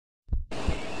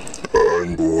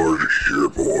I'm bored, you're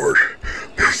bored.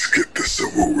 Let's get this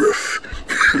over with.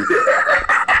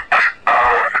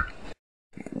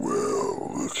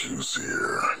 Well, look who's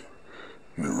here.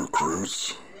 New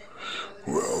recruits?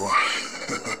 Well,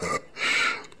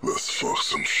 let's fuck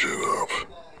some shit up.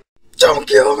 Don't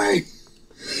kill me!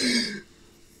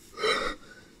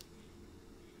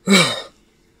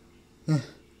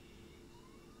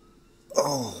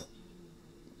 Oh,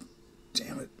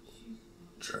 damn it.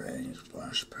 Strange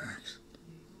flashbacks.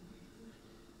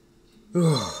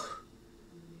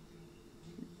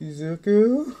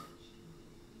 Izuku?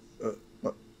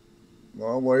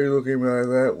 Mom, why are you looking at me like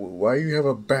that? Why do you have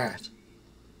a bat?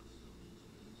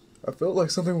 I felt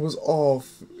like something was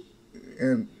off,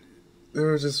 and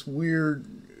there was this weird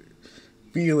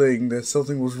feeling that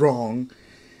something was wrong.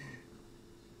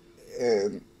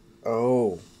 And,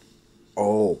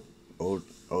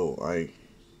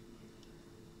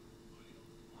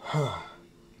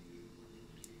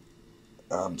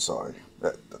 I'm sorry.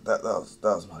 That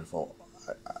was my fault.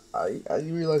 I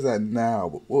realize that now,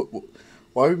 but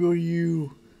why were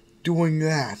you doing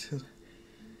that?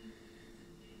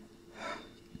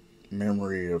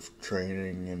 Memory of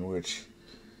training in which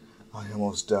I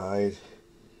almost died.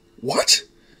 What?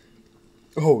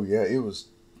 Oh yeah, it was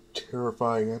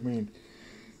terrifying. I mean,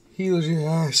 he legit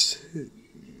asked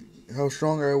how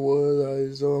strong I was.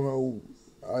 I saw how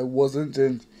I wasn't,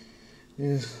 and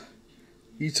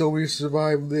he told me to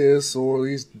survive this, or at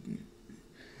least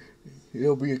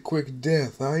it'll be a quick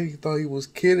death. I thought he was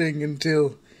kidding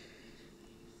until,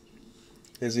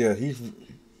 cause yeah, he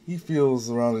feels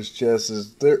around his chest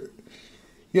is there.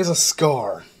 He has a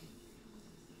scar.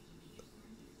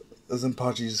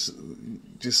 Kenpachi's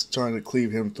just trying to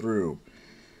cleave him through.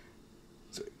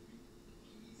 So,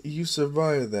 you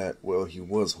survived that. Well, he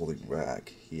was holding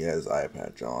back. He has eye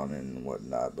patch on and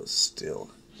whatnot, but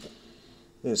still,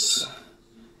 it's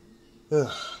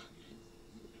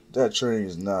that training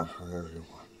is not for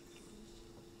everyone.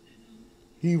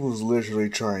 He was literally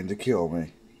trying to kill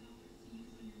me.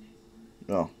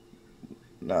 No,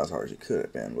 not as hard as he could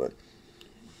have been, but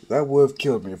that would have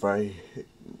killed me if I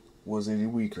was any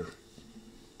weaker.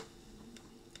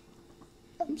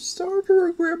 I'm starting to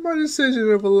regret my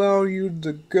decision of allowing you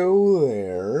to go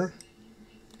there.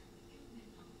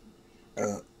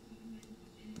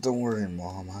 Don't worry,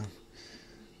 Mom. I'm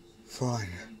fine.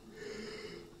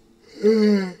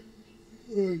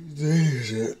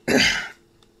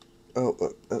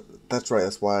 That's right.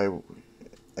 That's why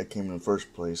I came in the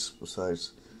first place.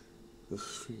 Besides the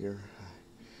fear.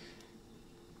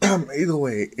 Either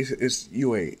way, it's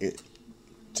UA.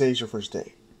 Today's your first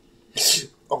day.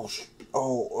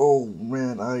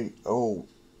 Man,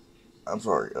 I'm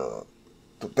sorry.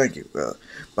 Thank you.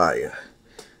 Bye.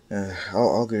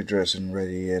 I'll get dressed and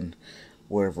ready and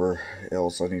whatever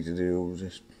else I need to do.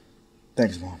 Just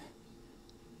thanks, Mom.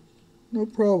 No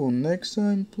problem. Next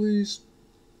time, please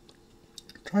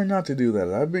try not to do that.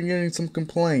 I've been getting some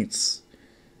complaints.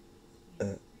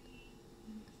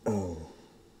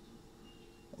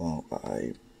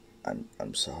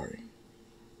 I'm sorry.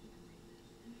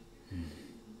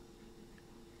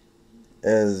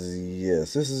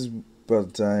 Yes, this is about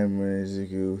the time when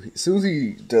Izuku, as soon as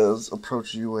he does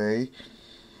approach UA,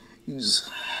 this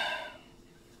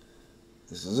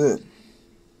is it.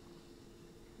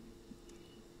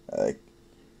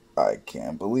 I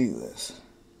can't believe this.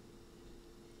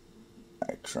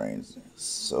 I trained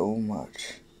so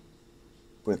much,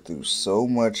 went through so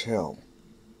much hell,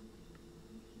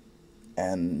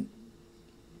 and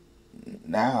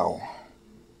now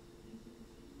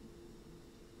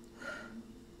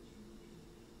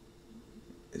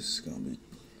it's gonna be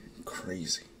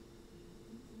crazy.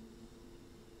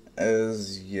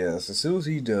 As soon as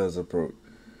he does approach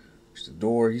the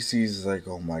door, he sees like,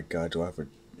 oh my God,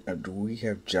 do we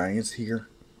have giants here?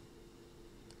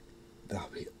 That'll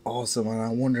be awesome, and I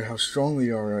wonder how strong they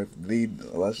are if they'd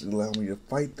actually allow me to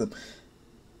fight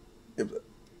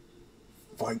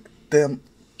them.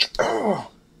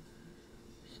 Oh,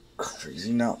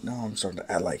 crazy. Now I'm starting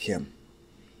to act like him.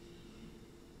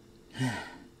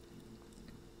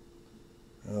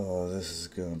 Oh, this is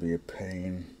gonna be a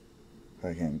pain if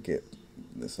I can't get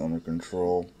this under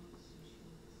control.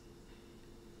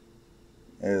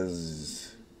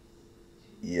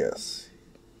 Yes,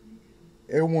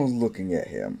 everyone's looking at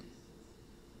him.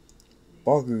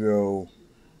 Bakugo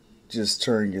just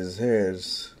turning his head.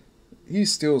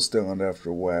 He's still stunned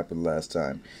after what happened last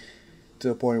time. To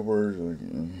the point where,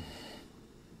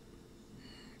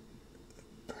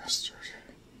 bastard.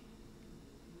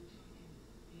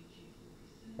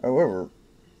 However,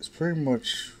 it's pretty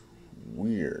much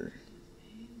weird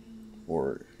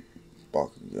for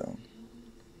Bakugo.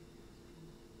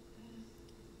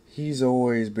 he's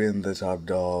always been the top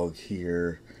dog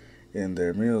here in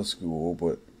their middle school,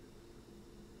 but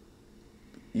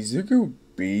Izuku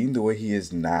being the way he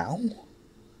is now,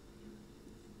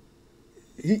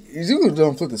 Izuku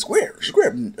done flip the square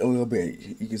a little bit,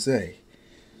 you could say.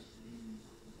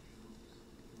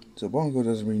 So Bongo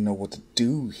doesn't really know what to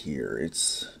do here.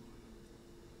 It's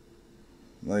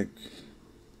like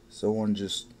someone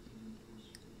just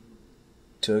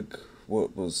took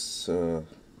what was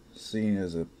seen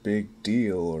as a big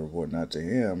deal or whatnot to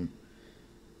him.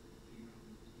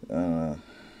 What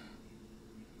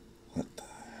the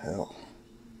hell?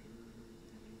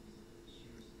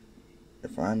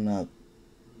 If I'm not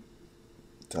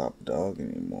top dog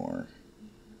anymore,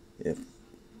 if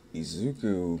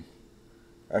Izuku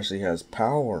actually has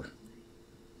power,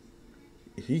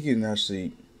 he can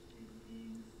actually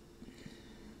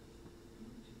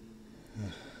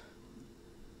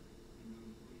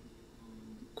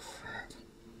crap.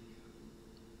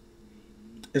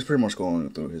 It's pretty much going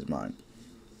through his mind.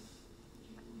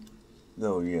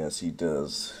 Though yes, he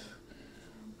does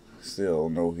still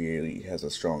know he has a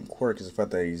strong quirk is the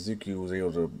fact that Izuku was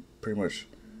able to pretty much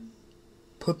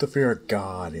put the fear of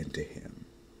God into him.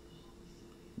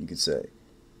 You could say.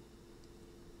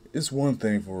 It's one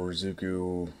thing for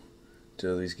Izuku to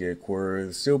at least get a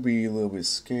quirk, still be a little bit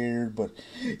scared, but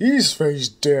he's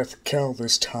faced death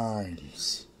countless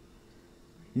times.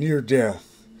 Near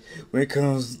death when it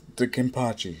comes to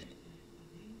kenpachi.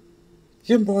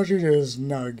 Kenpachi does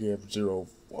not give zero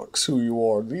fucks who you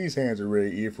are. These hands are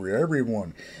ready to eat for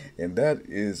everyone, and that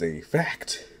is a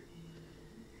fact.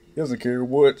 He doesn't care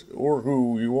what or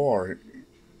who you are.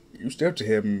 You step to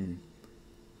him,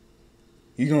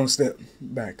 he's gonna step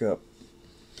back up.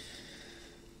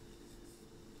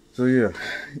 So yeah,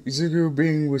 Izuku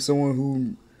being with someone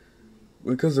who,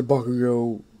 when it comes to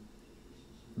Bakugo,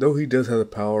 though he does have the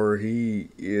power, he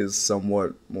is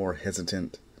somewhat more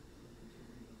hesitant.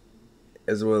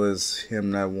 As well as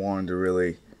him not wanting to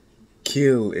really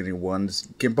kill anyone.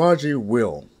 Kenpachi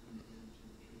will,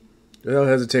 without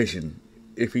hesitation,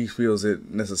 if he feels it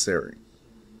necessary.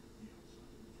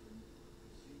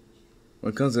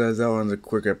 When it comes to Aizawa on the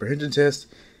quick apprehension test,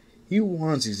 he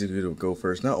wants Izuku to go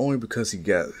first, not only because he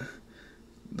got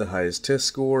the highest test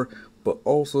score, but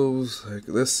also, like,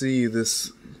 let's see if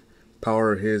this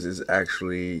power of his is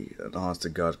actually an honest to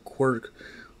God quirk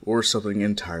or something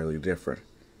entirely different.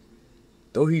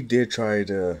 Though he did try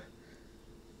to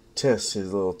test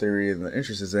his little theory in the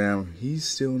entrance exam, he's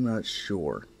still not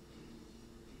sure.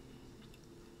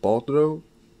 Both though,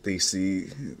 they see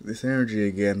this energy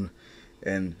again,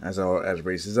 and Aizawa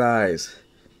raises his eyes.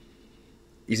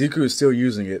 Izuku is still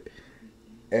using it,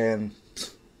 and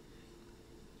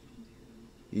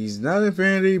he's not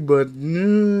infinity, but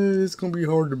it's gonna be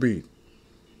hard to beat.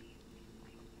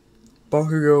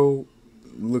 Bakugo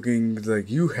looking like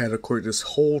you had a quirk this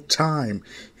whole time.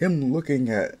 Him looking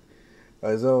at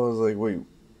Aizawa was like, wait,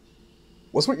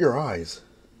 what's with your eyes?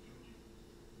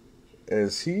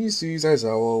 As he sees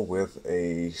Aizawa with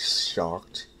a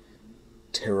shocked,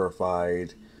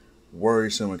 terrified,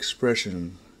 worrisome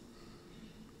expression.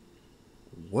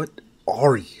 What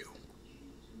are you?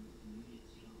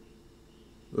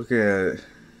 Look at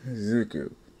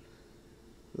Izuku.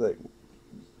 Like,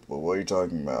 well, what are you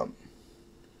talking about?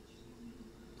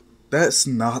 That's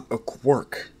not a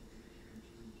quirk.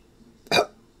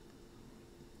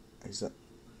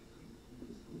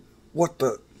 What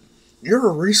the?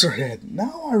 You're a Eraserhead.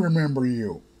 Now I remember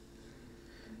you.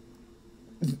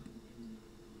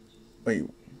 Wait,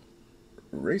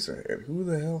 Eraserhead? Who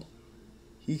the hell?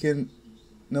 He can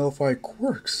nullify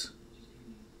quirks.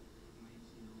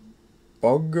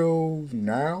 Bungo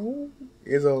now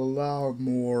is a lot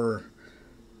more.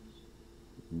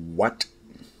 What?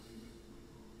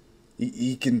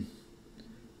 He can.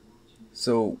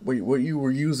 So wait, what you were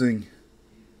using?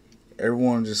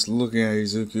 Everyone just looking at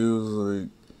Izuku was like,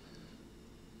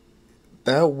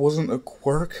 that wasn't a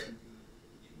quirk?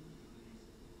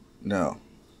 No.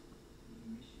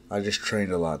 I just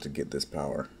trained a lot to get this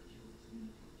power.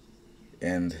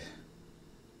 And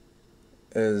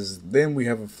as then we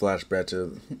have a flashback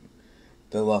to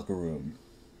the locker room.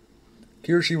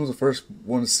 Kiyoshi was the first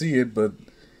one to see it, but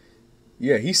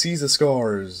yeah, he sees the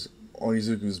scars on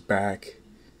Izuku's back,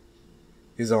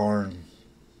 his arm,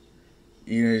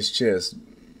 even his chest.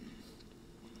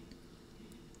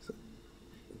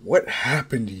 What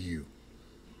happened to you?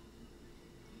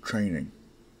 Training.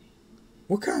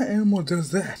 What kind of animal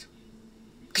does that?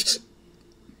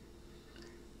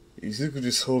 Izuku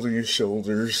just holding his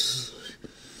shoulders,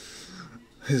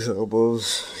 his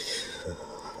elbows.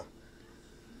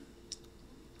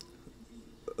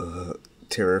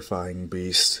 terrifying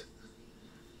beast,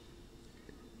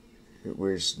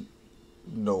 which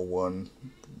no one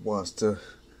wants to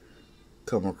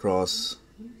come across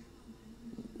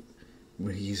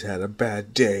when he's had a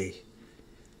bad day.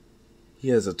 He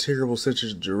has a terrible sense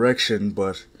of direction,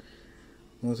 but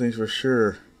one thing's for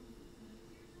sure,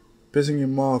 pissing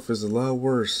him off is a lot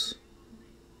worse.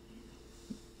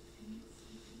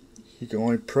 You can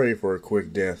only pray for a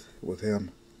quick death with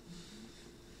him.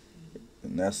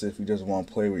 And that's if he doesn't want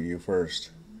to play with you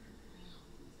first.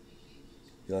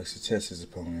 He likes to test his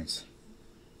opponents.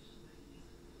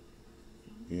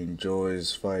 He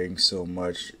enjoys fighting so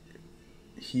much.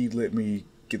 He let me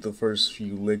get the first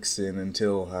few licks in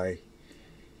until I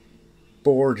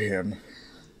bored him.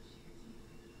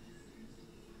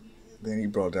 Then he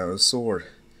brought down his sword.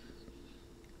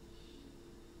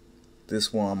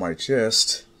 This one on my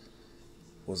chest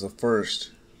was the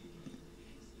first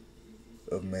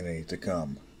of many to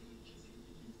come.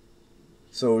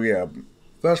 So yeah,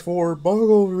 flash forward,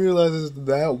 Bongo realizes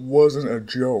that wasn't a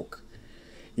joke.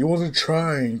 He wasn't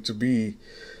trying to be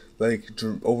like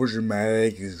over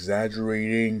dramatic,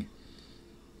 exaggerating.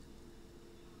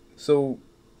 So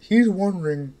he's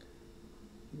wondering,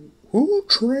 who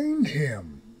trained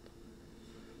him?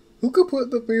 Who could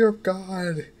put the fear of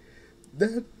God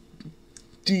that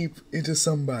deep into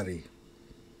somebody?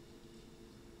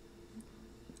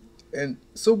 And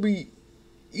so be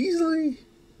easily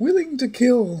willing to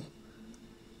kill.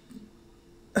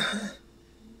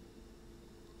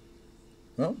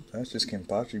 Well, that's just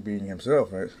Kenpachi being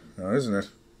himself, right? Now, isn't it?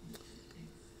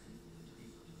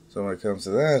 So when it comes to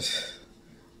that,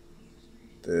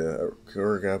 the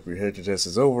choreography head to test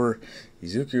is over.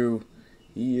 Izuku,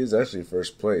 he is actually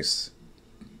first place.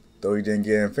 Though he didn't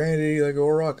get Infinity like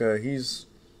Oraka, he's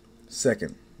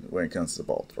second when it comes to the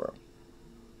ball throw.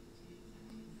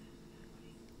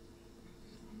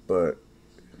 But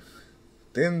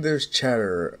then there's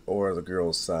chatter over the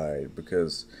girls' side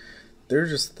because they're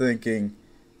just thinking,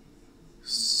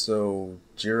 so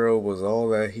Jiro was all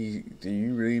that do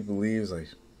you really believe like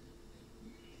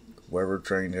whoever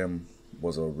trained him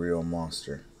was a real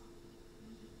monster?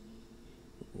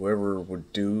 Whoever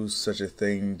would do such a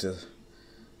thing to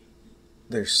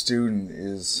their student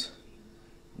is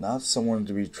not someone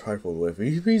to be trifled with.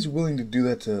 If he's willing to do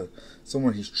that to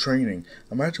someone he's training,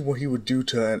 imagine what he would do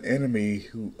to an enemy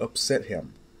who upset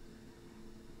him.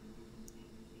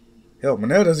 Hell,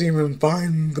 Manel doesn't even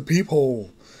find the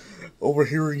peephole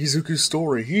overhearing Izuku's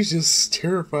story. He's just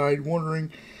terrified,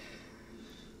 wondering,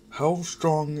 how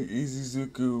strong is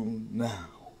Izuku now?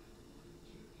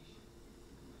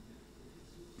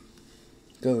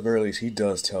 At the very least, he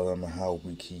does tell them how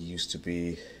weak he used to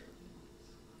be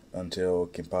until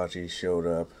Kenpachi showed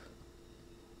up.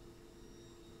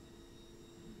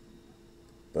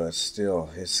 But still,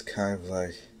 it's kind of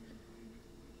like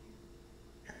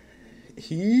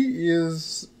he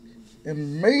is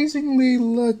amazingly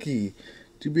lucky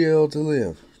to be able to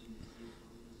live.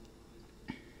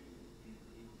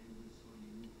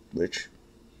 Which,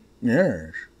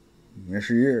 yes,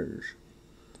 he is.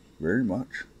 Very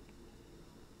much.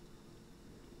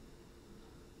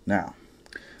 Now,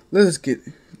 let's get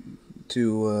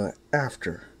to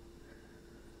after.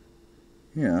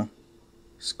 You know,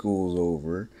 school's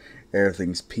over,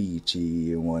 everything's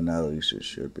peachy and whatnot, at least it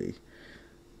should be.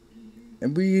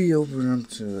 And we open up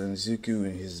to Izuku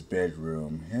in his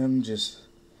bedroom, him just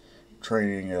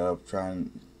training up,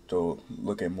 trying to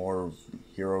look at more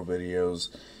hero videos.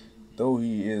 Though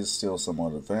he is still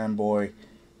somewhat a fanboy,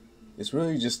 it's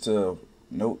really just to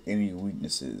note any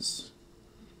weaknesses.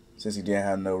 Since he didn't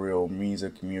have no real means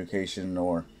of communication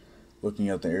or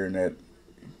looking up the internet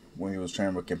when he was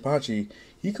training with Kenpachi,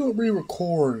 he couldn't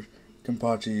re-record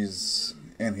Kenpachi's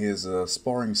and his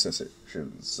sparring sessions.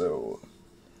 So,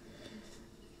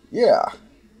 yeah.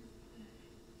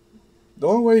 The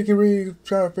only way you can really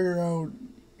try to figure out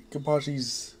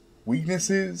Kenpachi's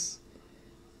weaknesses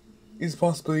is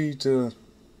possibly to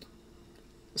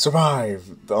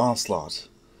survive the onslaught.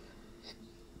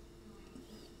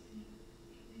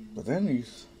 But then he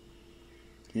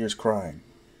hears crying.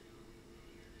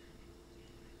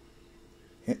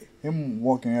 Him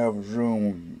walking out of his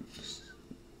room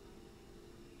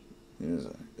is,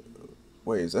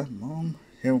 wait, is that Mom?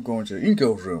 Him going to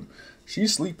Inko's room.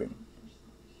 She's sleeping.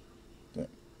 Where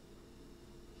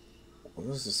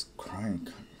is this crying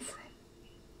coming from?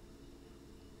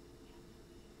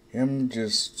 Him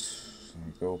just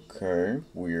like, okay,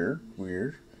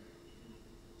 weird.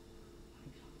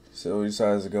 So he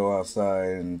decides to go outside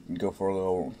and go for a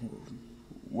little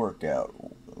workout,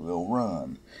 a little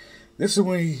run. This is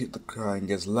when the crying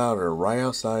gets louder. Right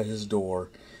outside his door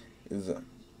is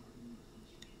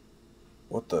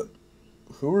What the?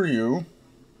 Who are you?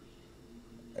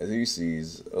 As he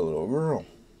sees a little girl.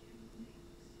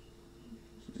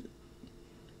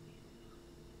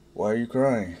 Why are you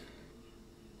crying?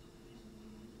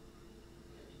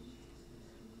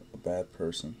 A bad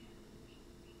person.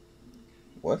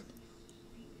 What?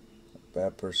 A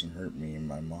bad person hurt me and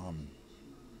my mom.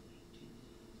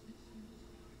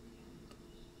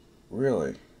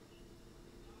 Really?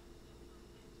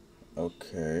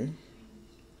 Okay.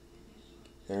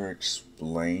 Here,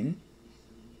 explain.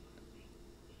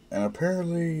 And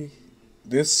apparently,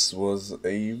 this was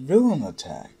a villain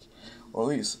attack, or at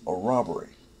least a robbery.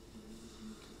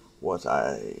 What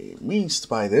I mean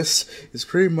by this is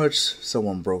pretty much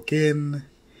someone broke in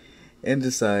and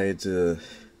decided to,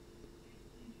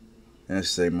 and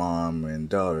say mom and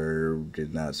daughter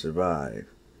did not survive.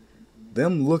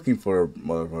 Them looking for a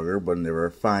motherfucker, but never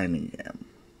finding him.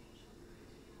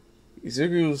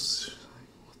 Izuku's,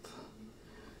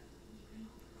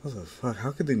 what the fuck?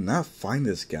 How could they not find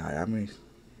this guy? I mean,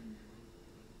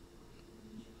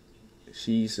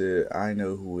 she said, "I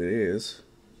know who it is."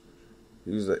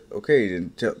 He was like, "Okay,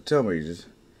 then tell me." Just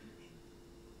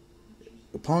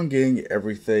upon getting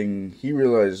everything, he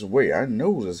realized, "Wait, I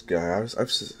know this guy.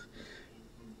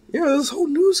 Yeah, there's a whole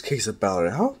news case about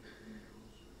it. How?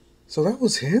 So that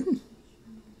was him?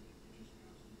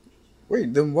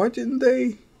 Wait, then why didn't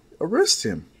they arrest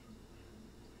him?"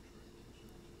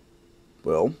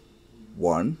 Well,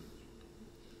 one,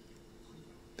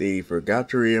 they forgot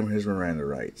to read him his Miranda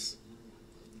rights.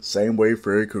 Same way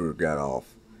Freddy Krueger got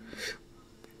off.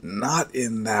 Not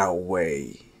in that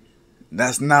way.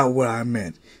 That's not what I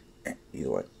meant. Either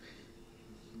way.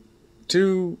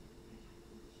 Two,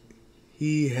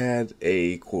 he had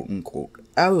a quote-unquote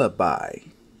alibi.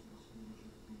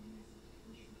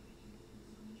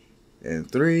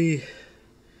 And three,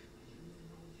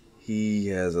 he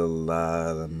has a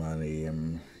lot of money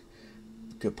and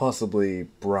could possibly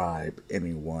bribe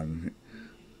anyone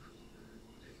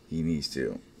he needs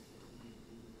to.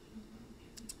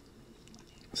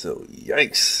 So,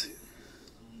 yikes.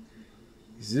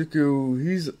 Izuku,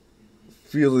 he's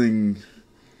feeling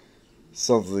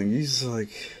something. He's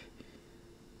like,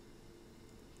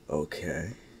 okay,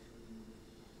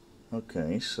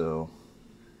 so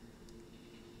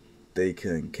they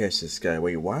couldn't catch this guy.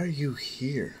 Wait, why are you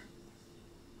here?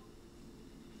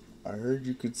 I heard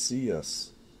you could see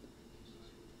us.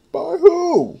 By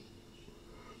who?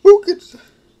 Who could?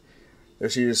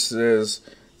 And she just says,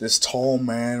 this tall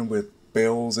man with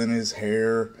bells in his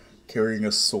hair, carrying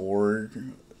a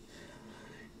sword.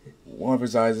 One of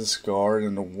his eyes is scarred,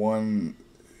 and the one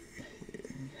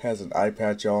has an eye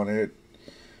patch on it.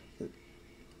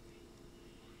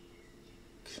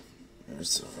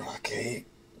 There's a rocket.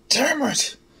 Damn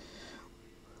it!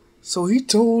 So he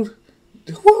told.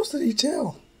 Who else did he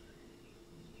tell?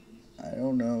 I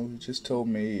don't know. He just told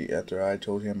me after I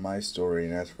told him my story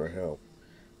and asked for help.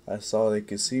 I saw they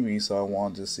could see me, so I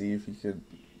wanted to see if he could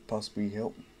possibly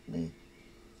help me.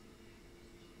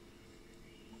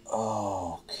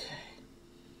 Okay.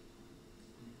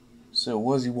 So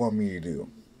what does he want me to do?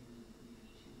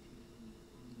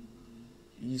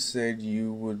 You said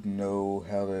you would know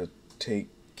how to take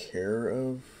care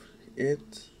of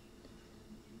it?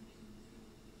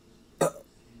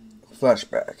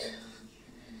 Flashback.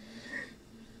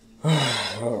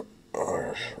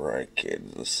 Alright,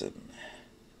 kid, listen.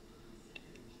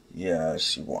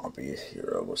 Yes, you want to be a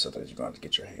hero, but sometimes you're going to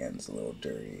get your hands a little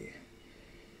dirty.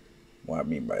 What I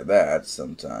mean by that,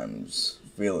 sometimes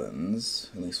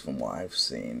villains, at least from what I've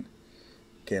seen,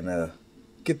 can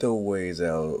get their ways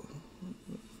out,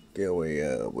 get away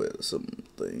with some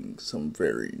things, some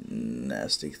very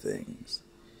nasty things.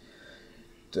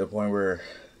 To the point where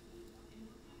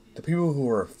the people who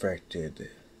are affected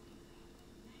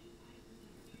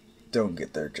don't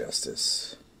get their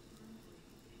justice.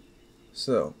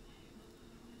 So,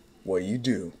 what you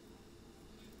do?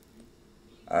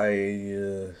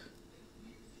 I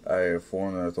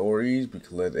inform the authorities, we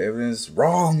collect evidence.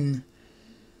 Wrong!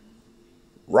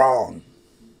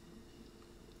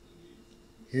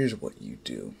 Here's what you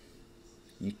do.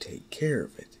 You take care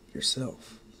of it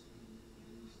yourself.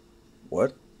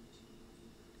 What?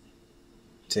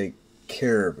 Take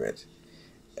care of it.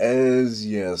 As,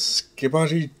 yes,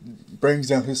 Kenpachi brings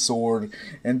down his sword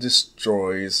and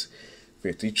destroys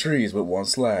 50 trees with one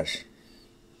slash.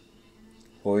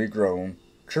 Fully grown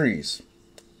trees.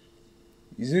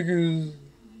 Izuku,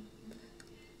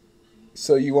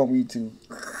 so you want me to?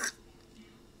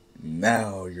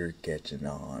 Now you're catching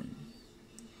on.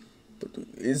 But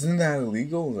isn't that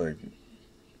illegal? Like,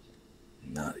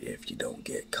 not if you don't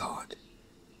get caught.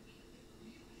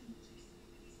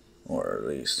 Or at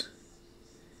least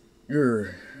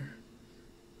you're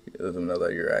let them know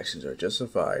that your actions are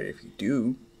justified. If you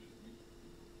do,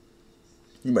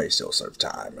 you may still serve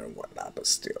time and whatnot, but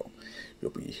still,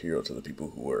 you'll be a hero to the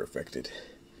people who were affected.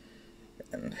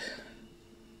 And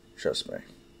trust me,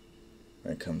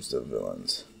 when it comes to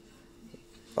villains,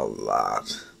 a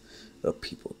lot of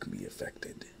people can be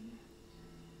affected.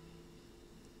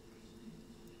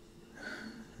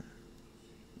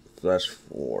 Flash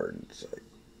forward, it's like,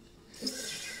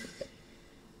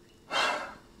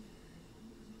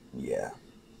 yeah,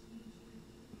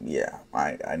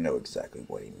 I know exactly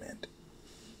what he meant.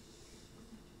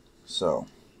 So,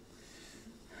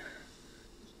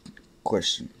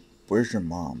 question, where's your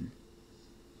mom?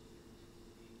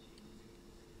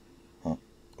 Huh?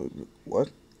 What?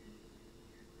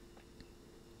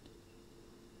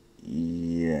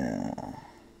 Yeah.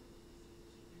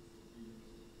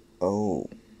 Oh,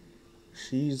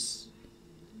 she's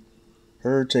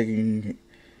her taking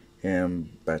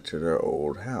him back to their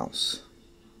old house.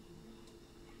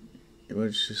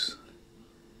 Which is,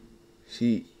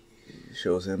 she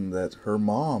shows him that her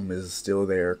mom is still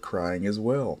there crying as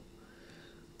well.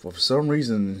 For some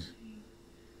reason,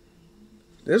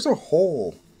 there's a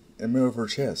hole in the middle of her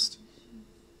chest.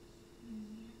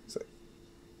 It's like,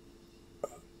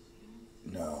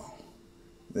 no.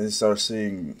 Then you start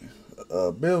seeing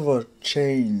a bit of a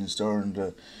change starting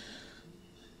to,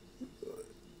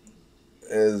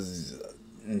 as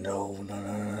no.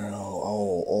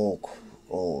 No.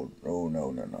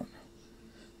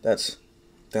 That's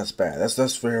bad.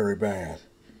 That's very bad.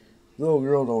 Little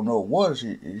girl don't know what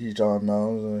she's talking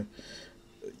about. Like,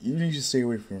 you need to stay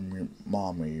away from your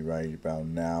mommy right about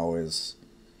now. As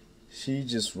she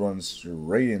just runs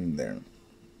straight in there,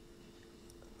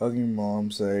 hugging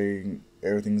mom, saying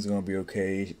everything's gonna be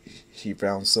okay. She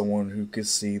found someone who could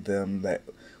see them that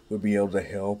would be able to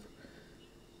help.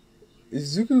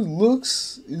 Izuku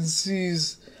looks and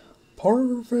sees part of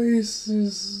her face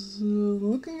is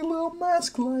looking a little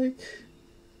mask-like.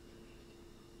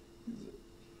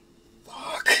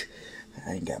 Fuck.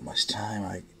 I ain't got much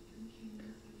time.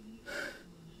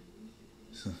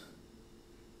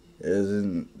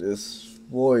 Isn't this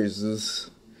voice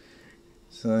this?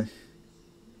 So,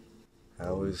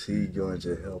 how is he going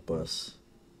to help us?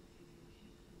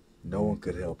 No one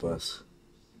could help us.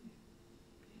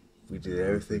 We did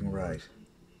everything right.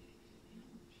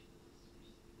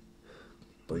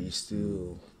 But he's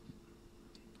still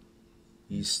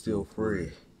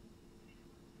free.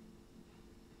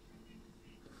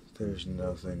 There's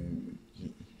nothing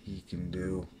he can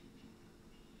do.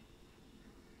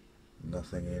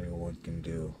 Nothing anyone can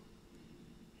do.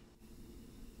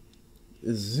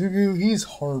 Izuku, he's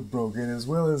heartbroken as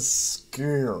well as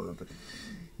scared.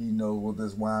 He knows what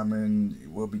this woman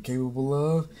will be capable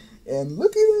of. And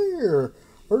looky there!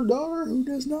 Her daughter who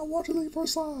does not want to leave her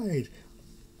side.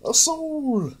 A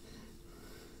soul!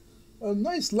 A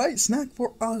nice light snack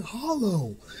for a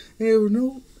hollow.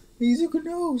 And Izuku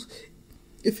knows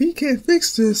if he can't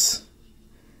fix this,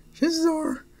 chances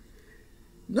are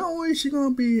not only is she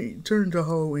gonna be turned to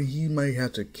hoe and he may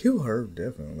have to kill her,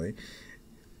 definitely,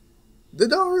 the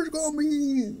daughter's gonna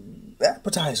be the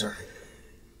appetizer.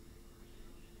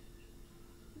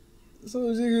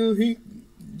 So he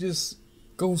just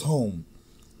goes home.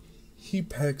 He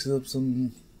packs up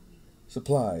some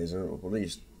supplies, or at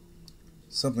least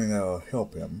something that'll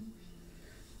help him.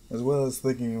 As well as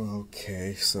thinking,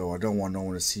 okay, so I don't want no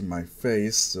one to see my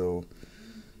face, so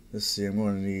let's see, I'm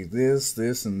going to need this,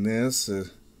 and this.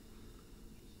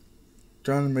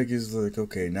 Trying to make it like,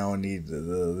 okay, now I need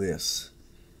this.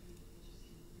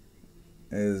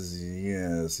 As,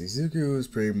 yes, Izuku is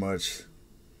pretty much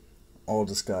all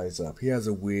disguised up. He has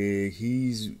a wig,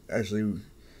 he's actually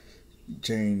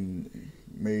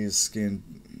made his skin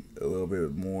a little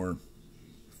bit more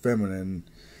feminine.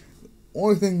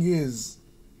 Only thing is,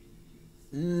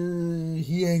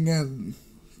 he ain't got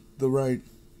the right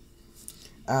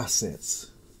assets.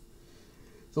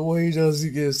 So what he does,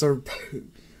 he gets start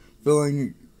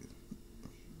filling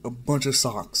a bunch of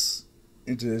socks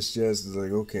into his chest. He's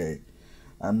like, okay,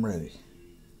 I'm ready.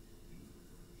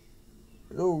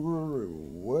 Oh, what?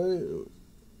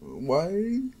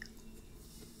 Why?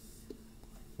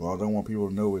 Well, I don't want people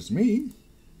to know it's me.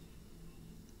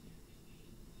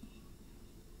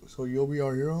 So you'll be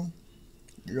our hero?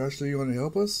 You're actually going to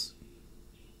help us?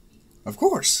 Of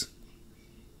course!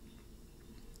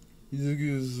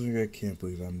 He's like, I can't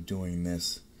believe I'm doing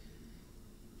this.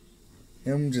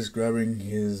 Him just grabbing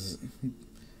his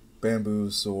bamboo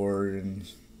sword and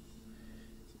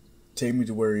take me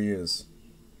to where he is.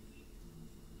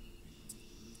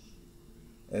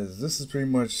 As this is pretty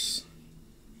much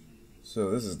So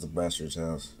this is the bastard's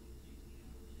house.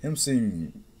 Him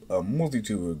seeing a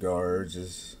multitude of guards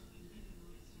is...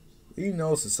 He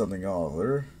notices something off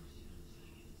there.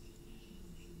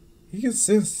 He can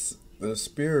sense the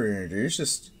spirit energy. It's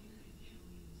just...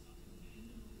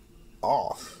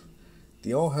 off.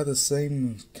 They all have the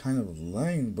same kind of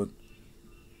line, but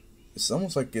it's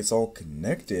almost like it's all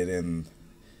connected, and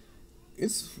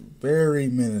it's very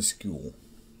minuscule.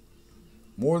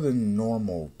 More than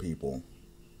normal people.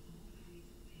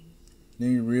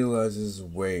 Then he realizes,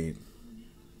 wait.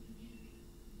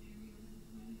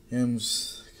 Him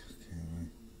just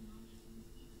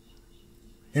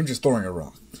throwing a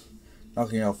rock.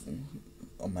 Knocking off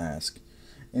a mask.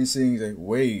 And seeing like,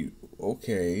 wait,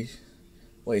 okay.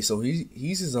 Wait, so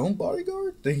he's his own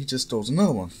bodyguard? Then he just throws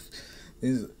another one.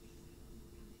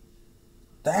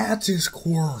 That's his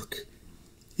quirk.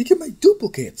 He can make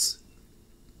duplicates.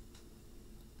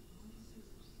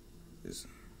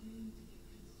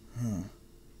 Huh.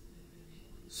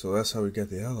 So that's how we got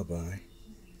the alibi.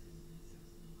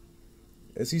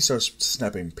 As he starts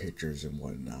snapping pictures and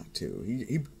whatnot too.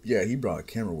 He brought a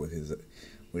camera with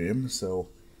him, so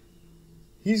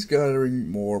he's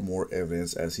gathering more and more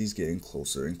evidence as he's getting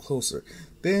closer and closer.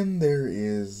 Then there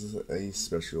is a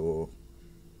special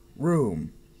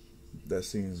room that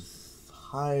seems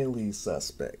highly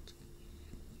suspect.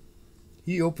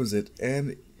 He opens it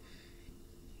and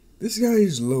this guy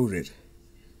is loaded.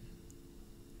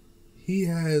 He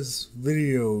has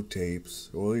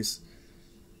videotapes, or at least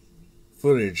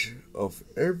footage of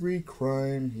every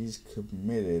crime he's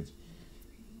committed,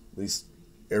 at least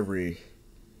every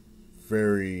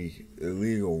very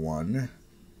illegal one,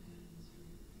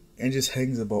 and just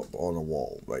hangs them up on the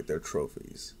wall like they're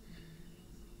trophies.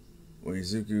 When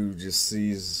Izuku just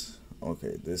sees,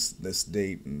 okay, this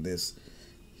date and this,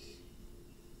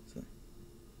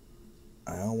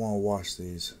 I don't want to watch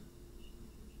these,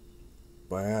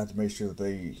 but I have to make sure that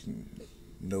they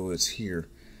know it's here.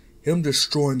 Him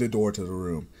destroying the door to the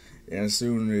room, and as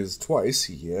soon as twice,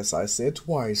 yes, I said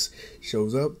twice,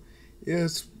 shows up,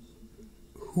 it's,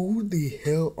 who the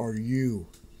hell are you?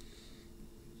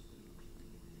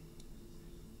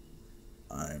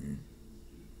 I'm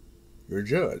your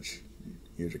judge,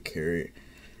 here to carry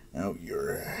out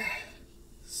your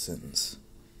sentence.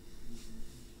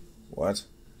 What?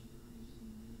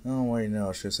 Oh wait, no,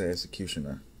 I should say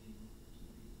executioner.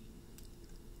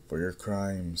 For your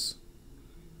crimes,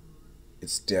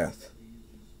 it's death.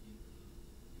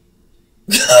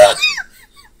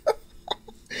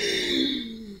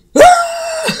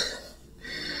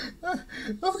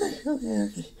 Okay.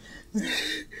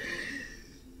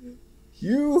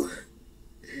 You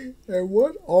and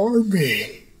what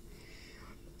army?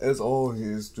 As all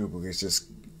his duplicates just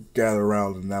gather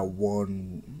around in that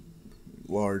one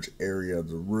large area of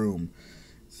the room.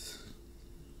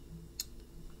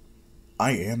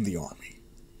 I am the army.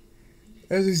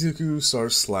 As Izuku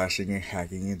starts slashing and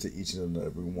hacking into each and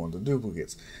every one of the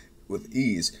duplicates with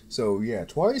ease. So yeah,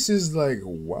 twice is like,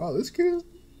 wow, this kid,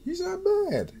 he's not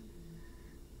bad.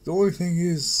 The only thing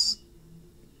is,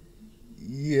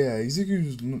 yeah,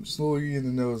 Izuku's slowly in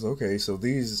the nose. Okay, so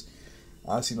these,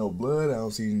 I see no blood, I don't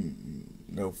see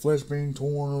no flesh being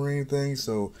torn or anything.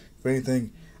 So if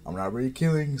anything, I'm not really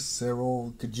killing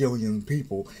several gajillion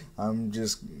people. I'm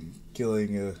just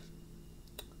killing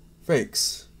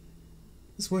fakes.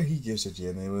 That's when he gets at you,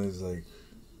 and it was like,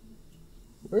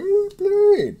 very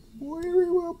played,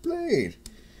 very well played.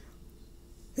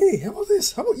 Hey, how about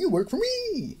this? How about you work for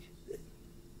me?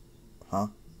 Huh?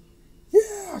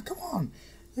 Yeah, come on.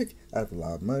 Like, I have a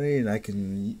lot of money, and I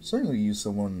can certainly use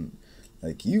someone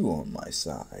like you on my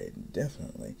side,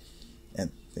 definitely.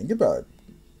 And think about it.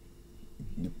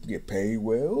 You get paid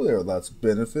well, there are lots of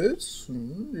benefits.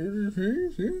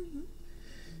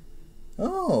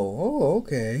 Oh,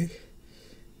 okay.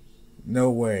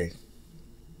 No way.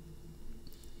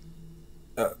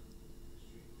 Oh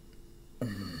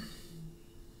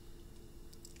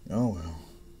well.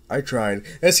 I tried.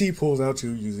 As he pulls out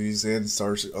two Uzis and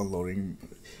starts unloading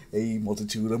a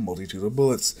multitude of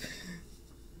bullets.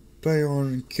 Play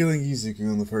on killing Izuku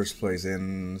in the first place,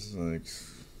 and it's like,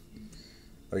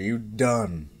 are you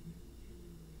done?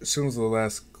 As soon as the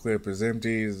last clip is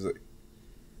empty, it's like,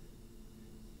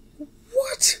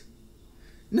 what?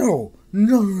 No.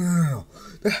 That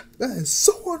is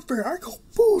so unfair. I call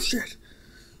bullshit.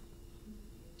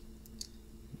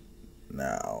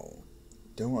 Now,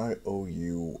 don't I owe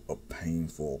you a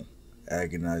painful,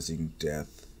 agonizing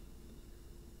death?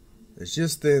 It's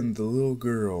just then the little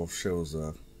girl shows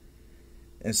up,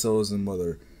 and so is the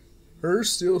mother. Her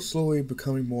still slowly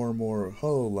becoming more and more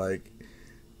hollow-like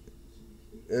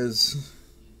as...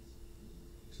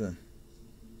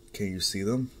 Can you see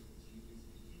them?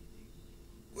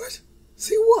 What?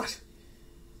 See what?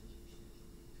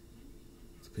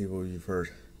 The people you've heard.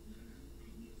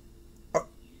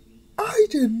 I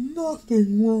did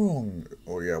nothing wrong.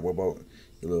 Oh yeah, what about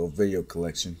your little video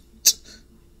collection?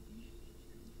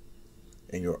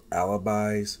 And your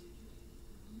alibis?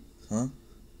 Huh?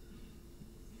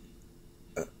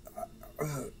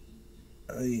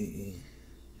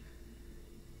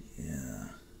 Yeah.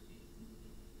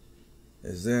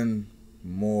 As then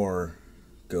more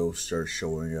ghosts start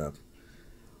showing up.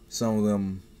 Some of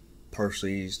them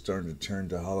partially starting to turn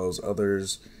to hollows,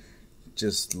 others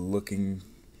just looking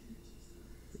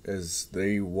as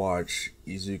they watch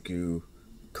Izuku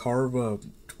carve up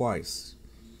twice.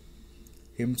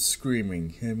 Him screaming,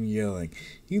 him yelling.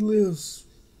 He lives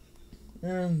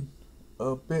in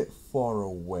a bit far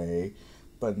away,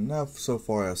 but not so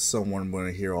far as someone want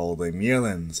to hear all them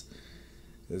yellings,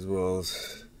 as well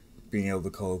as being able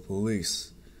to call the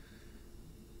police.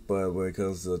 But when it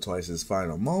comes to Twice's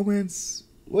final moments,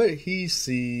 what he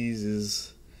sees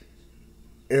is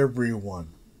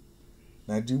everyone.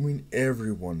 And I do mean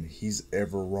everyone he's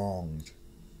ever wronged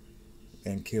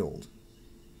and killed,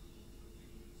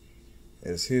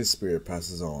 as his spirit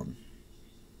passes on.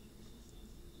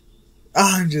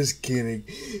 I'm just kidding.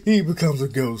 He becomes a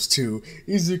ghost too.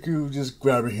 Izuku just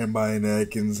grabbing him by the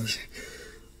neck and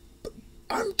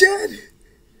I'm dead.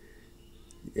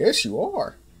 Yes, you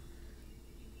are.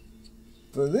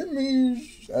 But that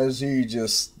means as he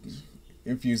just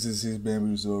infuses his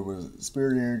bamboo sword with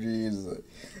spirit energy,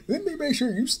 let me make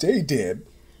sure you stay dead.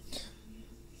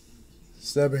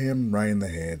 Stabbing him right in the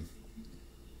head.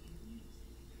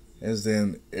 As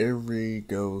then every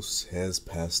ghost has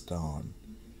passed on.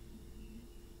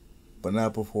 But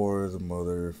not before the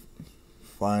mother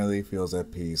finally feels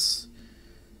at peace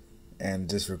and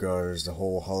disregards the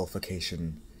whole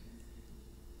holification,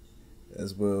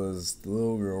 as well as the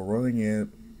little girl running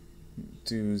in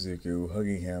to Izuku,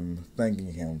 hugging him,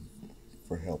 thanking him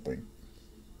for helping.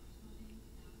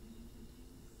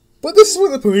 But this is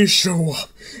when the police show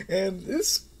up, and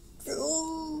this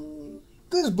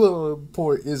blood on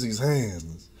poor Izzy's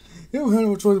hands. He don't have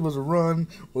no choice but to run,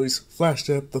 or he's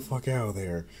flashed up the fuck out of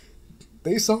there.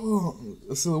 They saw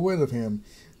a silhouette of him,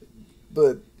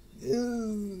 but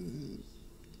he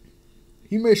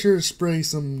made sure to spray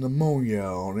some pneumonia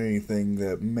on anything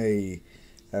that may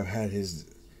have had his,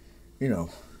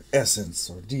 essence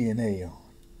or DNA on.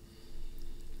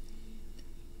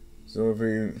 So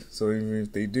even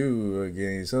if they do get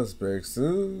any suspects,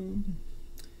 can't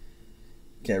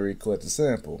really collect the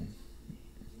sample.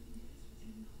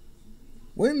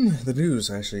 When the news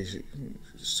actually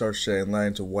starts shedding light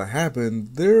into what happened,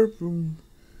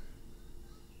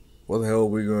 what the hell are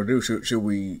we gonna do? Should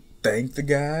we thank the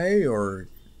guy, or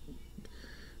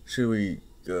should we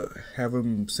have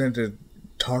him sent to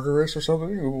Tartarus or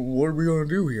something? What are we gonna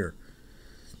do here?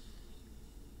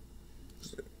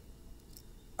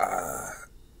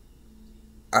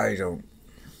 I don't.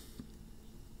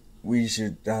 We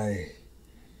should.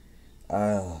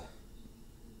 All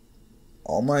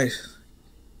Might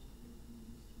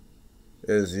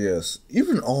is yes.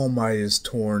 Even All Might is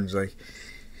torn. Like,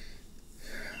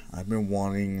 I've been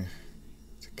wanting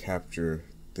to capture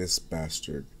this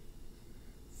bastard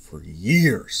for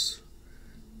years.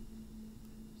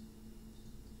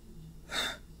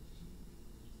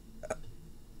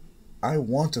 I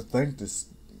want to thank this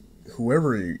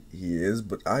whoever he is,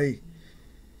 but I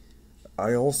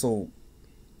also,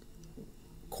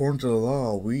 according to the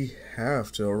law, we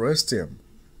have to arrest him.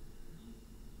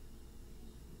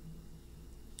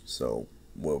 So,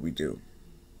 what we do?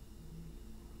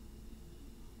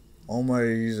 All my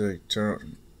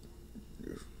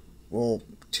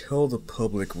tell the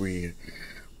public we're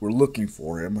looking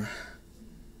for him.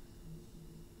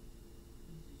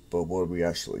 But what do we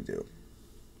actually do?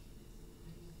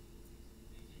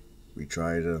 We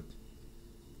try to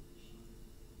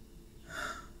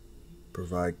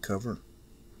provide cover.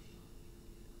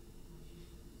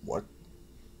 What?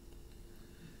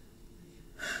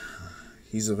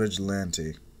 He's a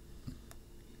vigilante,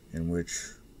 in which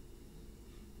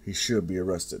he should be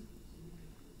arrested.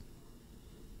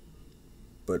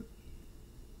 But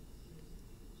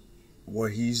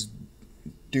what he's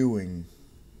doing,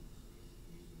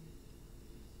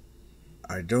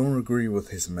 I don't agree with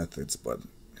his methods, but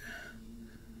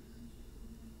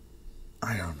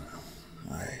I don't know.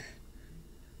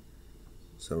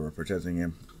 So we're protecting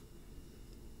him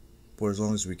for as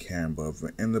long as we can, but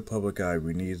in the public eye,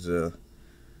 we need to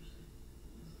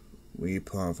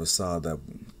put on a facade that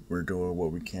we're doing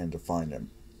what we can to find him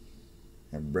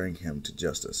and bring him to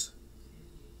justice.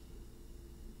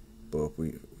 But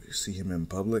see him in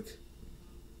public,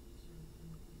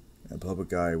 in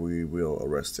public eye, we will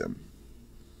arrest him.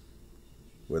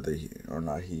 Whether or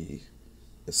not he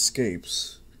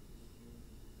escapes,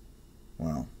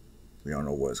 well, we don't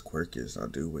know what his quirk is now,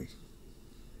 do we?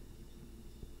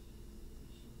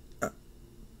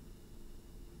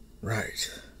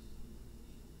 Right.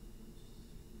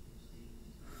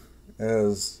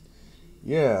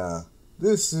 Yeah,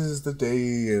 this is the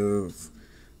day of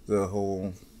the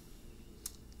whole.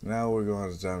 Now we're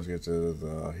going to time to get to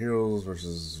the heroes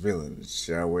versus villains,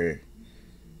 shall we?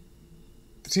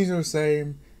 The teams are the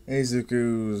same, and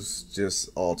Izuku's just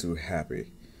all too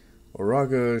happy.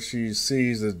 Oraka, she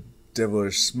sees a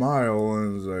devilish smile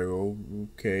and is like, "Oh,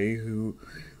 okay,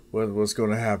 what's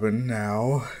going to happen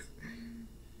now?"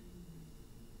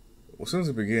 Well, as soon as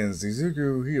it begins,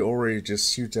 Izuku, he already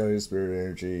just shoots out his spirit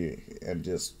energy and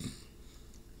just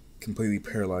completely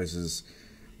paralyzes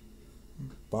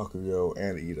Bakugo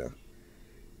and Ida.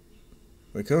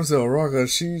 When it comes to Oraka,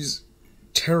 she's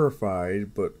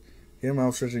terrified, but him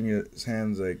outstretching his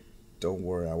hands like, "Don't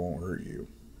worry, I won't hurt you."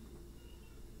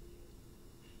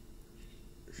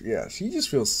 Yeah, she just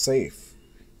feels safe.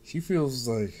 She feels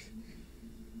like,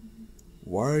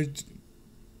 why,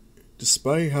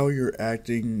 despite how you're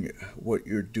acting, what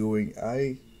you're doing,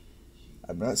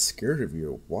 I'm not scared of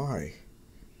you. Why?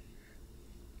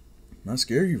 I'm not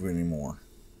scared of you anymore.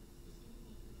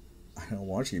 I don't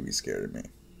want you to be scared of me.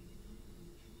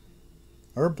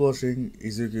 Her blushing,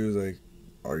 Izuku's like,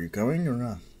 "Are you coming or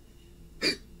not?"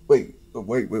 wait,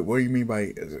 what do you mean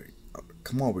by,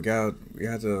 come on, we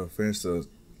have to finish the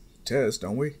test,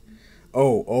 don't we?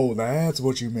 Oh, that's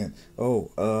what you meant.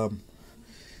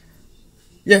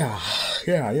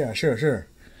 Yeah, sure.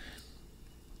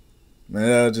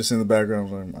 Man, just in the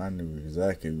background, I knew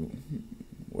exactly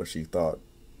what she thought.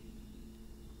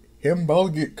 Him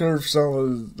both get curved. Some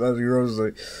of the other girls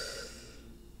like,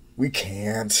 we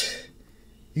can't.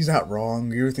 He's not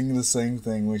wrong. You were thinking the same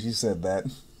thing when she said that.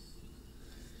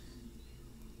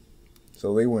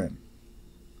 So they win.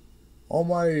 All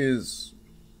Might is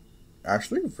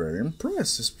actually very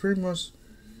impressed. It's pretty much,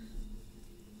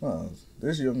 well,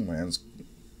 this young man's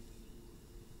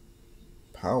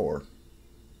power.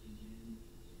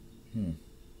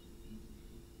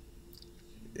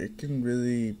 It can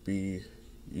really be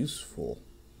useful.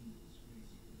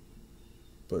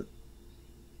 But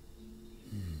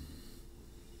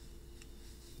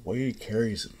the way he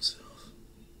carries himself.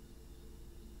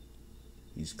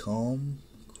 He's calm,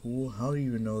 cool. How do you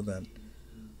even know that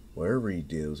whatever he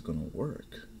did was gonna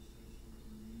work?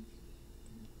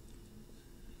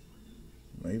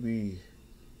 Maybe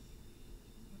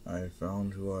I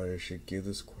found who I should give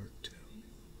this quirk to.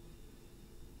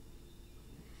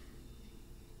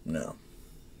 No.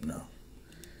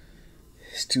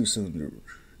 It's too soon.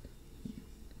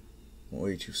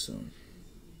 Way too soon.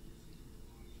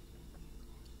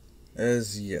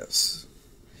 Yes.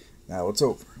 Now it's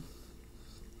over.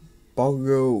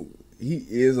 Bakugo, he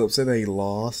is upset that he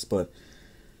lost, but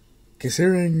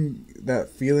considering that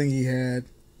feeling he had,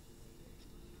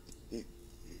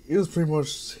 it was pretty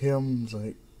much him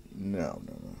like, no.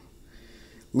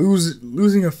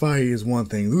 Losing a fight is one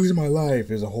thing. Losing my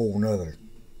life is a whole nother.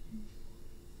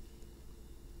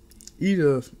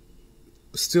 Ida,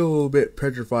 still a little bit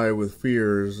petrified with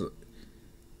fears.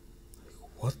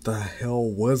 What the hell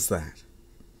was that?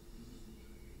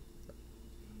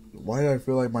 Why did I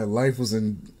feel like my life was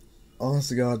in, honest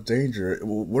to God, danger?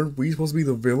 Weren't we supposed to be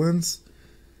the villains?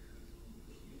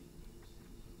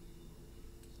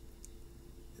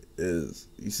 Is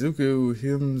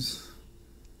Izuku,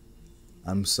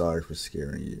 I'm sorry for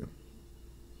scaring you.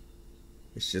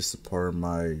 It's just a part of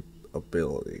my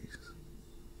abilities.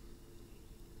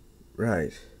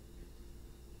 Right.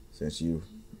 Since you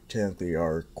technically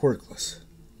are quirkless.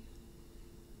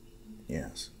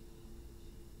 Yes.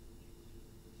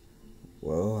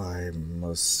 Well, I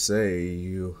must say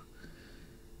you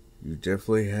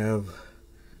definitely have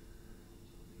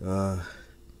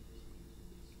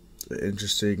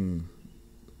interesting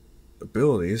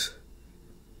abilities.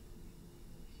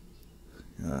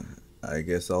 I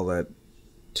guess all that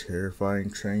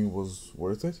terrifying training was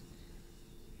worth it?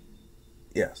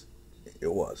 Yes,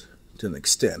 it was. To an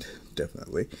extent,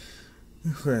 definitely.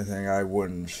 If anything, I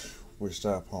wouldn't wish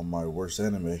that upon my worst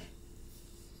enemy.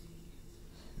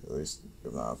 At least,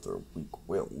 if not if they're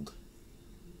weak-willed.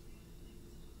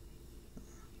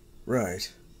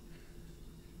 Right.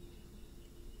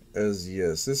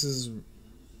 Yes, this is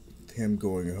him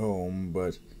going home,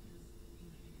 but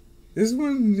this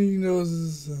one he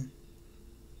knows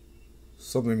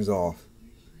something's off.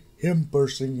 Him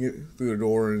bursting it through the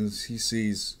door and he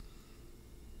sees,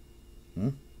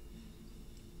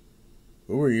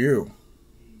 Who are you?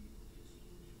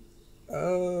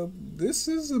 This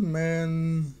is a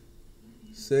man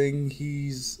saying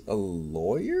he's a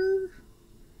lawyer?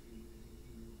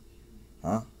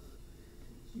 Huh?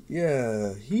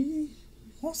 Yeah, he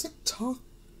wants to talk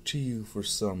to you for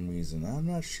some reason. I'm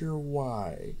not sure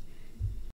why.